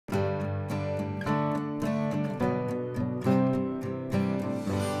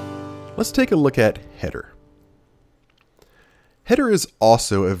let's take a look at header. Header is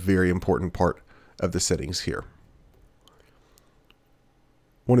also a very important part of the settings here.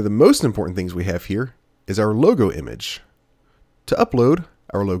 One of the most important things we have here is our logo image. To upload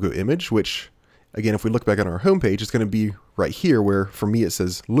our logo image, which again, if we look back on our home page, it's going to be right here where for me it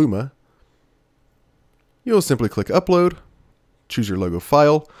says Luma. You'll simply click upload, choose your logo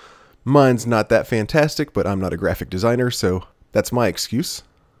file. Mine's not that fantastic, but I'm not a graphic designer, so that's my excuse.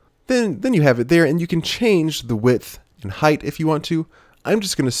 Then you have it there, and you can change the width and height if you want to. I'm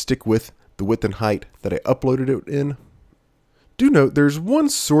just going to stick with the width and height that I uploaded it in. Do note there's one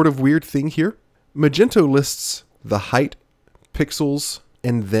sort of weird thing here. Magento lists the height pixels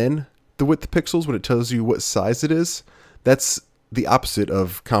and then the width pixels when it tells you what size it is. That's the opposite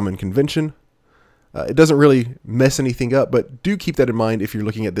of common convention. It doesn't really mess anything up, but do keep that in mind if you're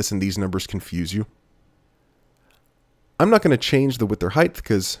looking at this and these numbers confuse you. I'm not going to change the width or height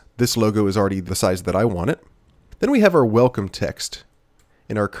because this logo is already the size that I want it. Then we have our welcome text.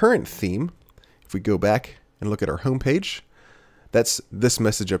 In our current theme, if we go back and look at our home page, that's this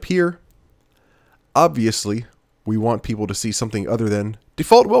message up here. Obviously, we want people to see something other than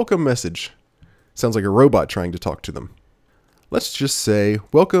default welcome message. Sounds like a robot trying to talk to them. Let's just say,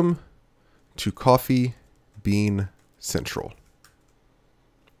 welcome to Coffee Bean Central.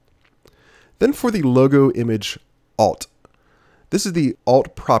 Then for the logo image alt, this is the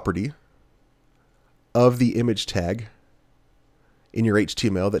alt property of the image tag in your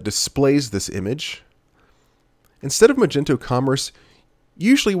HTML that displays this image. Instead of Magento Commerce,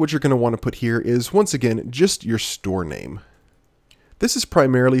 usually what you're going to want to put here is, once again, just your store name. This is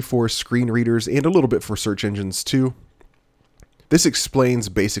primarily for screen readers and a little bit for search engines too. This explains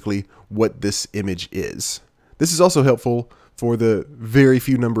basically what this image is. This is also helpful for the very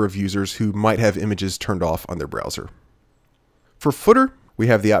few number of users who might have images turned off on their browser. For footer, we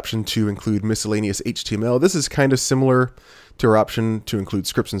have the option to include miscellaneous HTML. This is kind of similar to our option to include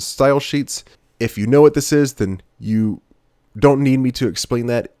scripts and style sheets. If you know what this is, then you don't need me to explain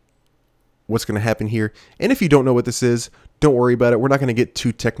that, what's going to happen here. And if you don't know what this is, don't worry about it. We're not going to get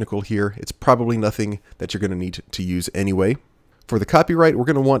too technical here. It's probably nothing that you're going to need to use anyway. For the copyright, we're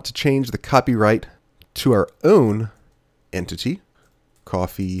going to want to change the copyright to our own entity,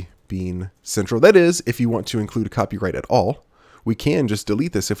 Coffee Bean Central. That is, if you want to include a copyright at all. We can just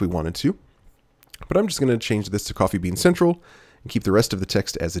delete this if we wanted to, but I'm just going to change this to Coffee Bean Central and keep the rest of the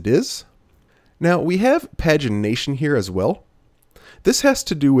text as it is. Now we have pagination here as well. This has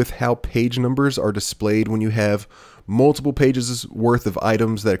to do with how page numbers are displayed when you have multiple pages worth of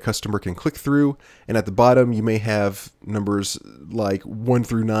items that a customer can click through, and at the bottom you may have numbers like 1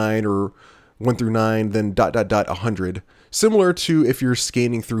 through 9 or 1 through 9 then ... 100, similar to if you're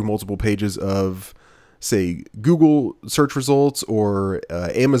scanning through multiple pages of, say, Google search results or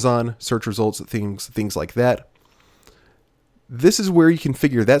Amazon search results, things like that. This is where you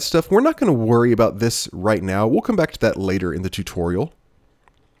configure that stuff. We're not going to worry about this right now. We'll come back to that later in the tutorial.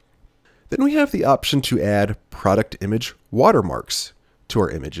 Then we have the option to add product image watermarks to our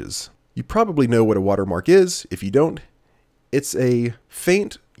images. You probably know what a watermark is. If you don't, it's a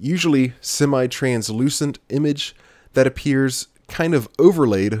faint, usually semi-translucent image that appears kind of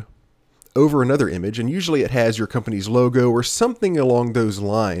overlaid over another image, and usually it has your company's logo or something along those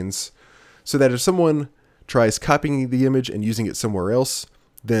lines, so that if someone tries copying the image and using it somewhere else,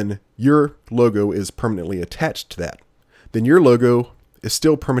 then your logo is permanently attached to that. Then your logo is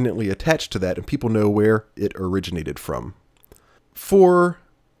still permanently attached to that, and people know where it originated from. For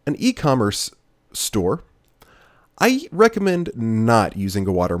an e-commerce store, I recommend not using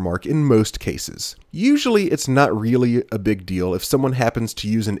a watermark in most cases. Usually it's not really a big deal if someone happens to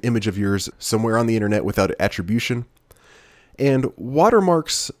use an image of yours somewhere on the internet without attribution. And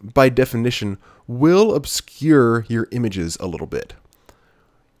watermarks, by definition, will obscure your images a little bit.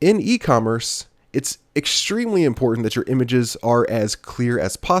 In e-commerce, it's extremely important that your images are as clear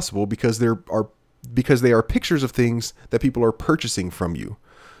as possible because they are pictures of things that people are purchasing from you.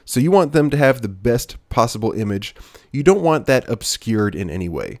 So you want them to have the best possible image. You don't want that obscured in any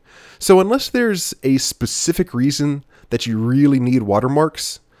way. So unless there's a specific reason that you really need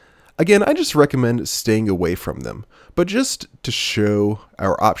watermarks, again, I just recommend staying away from them. But just to show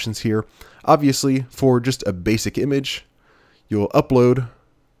our options here, obviously for just a basic image, you'll upload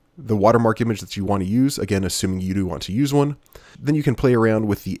the watermark image that you want to use, again, assuming you do want to use one. Then you can play around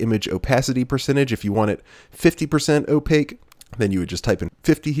with the image opacity percentage. If you want it 50% opaque, then you would just type in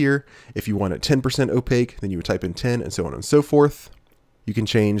 50 here. If you want it 10% opaque, then you would type in 10, and so on and so forth. You can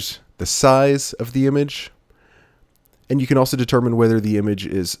change the size of the image, and you can also determine whether the image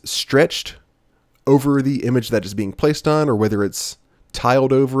is stretched over the image that is being placed on, or whether it's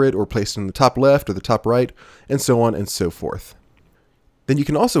tiled over it or placed in the top left or the top right, and so on and so forth. Then you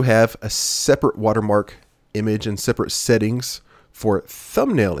can also have a separate watermark image and separate settings for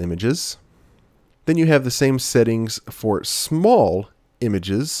thumbnail images. Then you have the same settings for small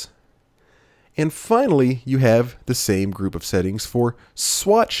images. And finally, you have the same group of settings for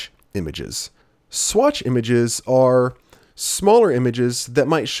swatch images. Swatch images are smaller images that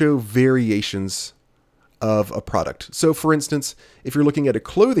might show variations of a product. So for instance, if you're looking at a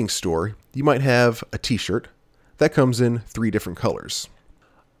clothing store, you might have a t-shirt that comes in 3 different colors.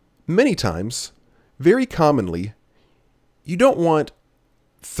 Many times, very commonly, you don't want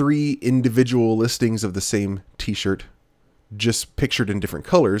 3 individual listings of the same t-shirt just pictured in different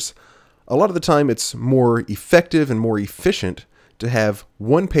colors. A lot of the time it's more effective and more efficient to have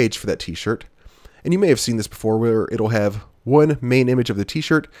one page for that t-shirt. And you may have seen this before where it'll have one main image of the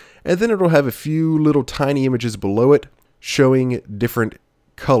t-shirt and then it'll have a few little tiny images below it showing different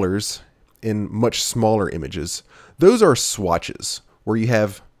colors in much smaller images. Those are swatches where you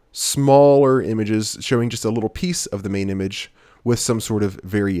have smaller images showing just a little piece of the main image with some sort of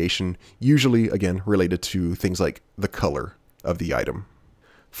variation, usually again related to things like the color of the item.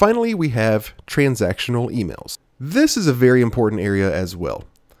 Finally, we have transactional emails. This is a very important area as well.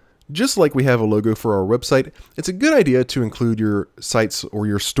 Just like we have a logo for our website, it's a good idea to include your site's or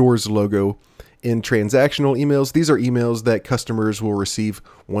your store's logo in transactional emails. These are emails that customers will receive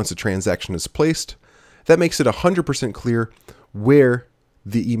once a transaction is placed. That makes it 100% clear where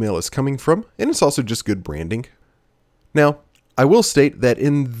the email is coming from, and it's also just good branding. Now, I will state that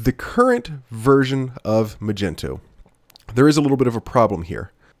in the current version of Magento, there is a little bit of a problem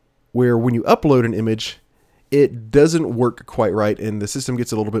here, where when you upload an image, it doesn't work quite right and the system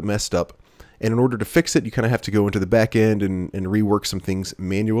gets a little bit messed up. And in order to fix it, you kind of have to go into the back end and rework some things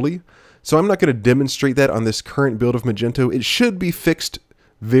manually. So I'm not going to demonstrate that on this current build of Magento. It should be fixed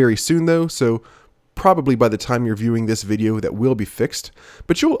very soon though, so probably by the time you're viewing this video that will be fixed.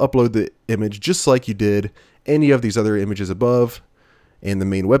 But you'll upload the image just like you did any of these other images above and the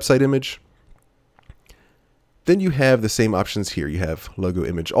main website image. Then you have the same options here. You have logo,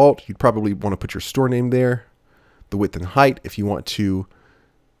 image, alt. You'd probably want to put your store name there. The width and height if you want to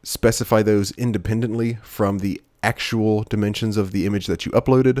specify those independently from the actual dimensions of the image that you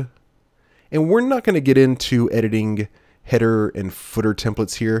uploaded. And we're not going to get into editing header and footer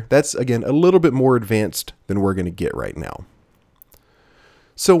templates here. That's, again, a little bit more advanced than we're going to get right now.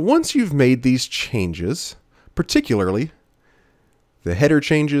 So once you've made these changes, particularly the header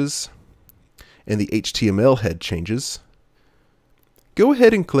changes and the HTML head changes, go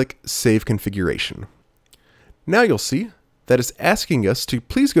ahead and click Save Configuration. Now you'll see that it's asking us to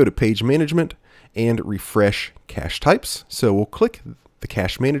please go to Page Management and refresh cache types. So we'll click the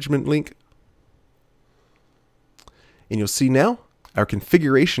cache management link. And you'll see now our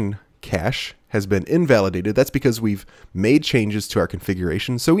configuration cache has been invalidated. That's because we've made changes to our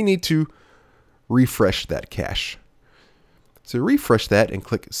configuration. So we need to refresh that cache. So refresh that and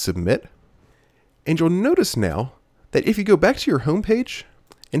click Submit. And you'll notice now that if you go back to your home page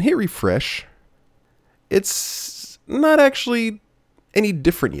and hit refresh, it's not actually any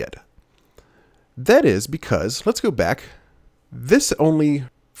different yet. That is because, let's go back, this only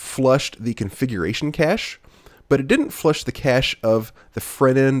flushed the configuration cache, but it didn't flush the cache of the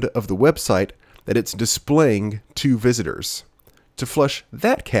front end of the website that it's displaying to visitors. To flush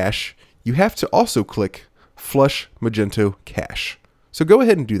that cache, you have to also click Flush Magento Cache. So go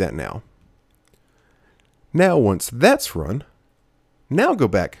ahead and do that now. Now once that's run, now go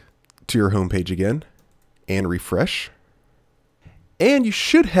back to your home page again and refresh. And you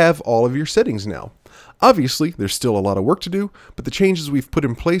should have all of your settings now. Obviously, there's still a lot of work to do, but the changes we've put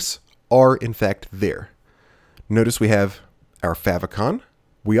in place are in fact there. Notice we have our favicon.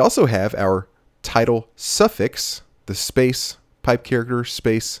 We also have our title suffix, the space, pipe character,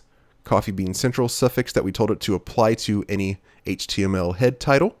 space, coffee bean central suffix that we told it to apply to any HTML head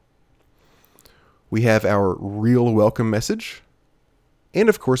title. We have our real welcome message. And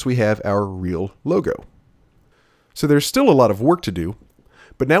of course, we have our real logo. So there's still a lot of work to do,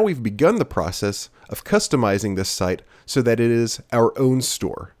 but now we've begun the process of customizing this site so that it is our own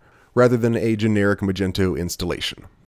store, rather than a generic Magento installation.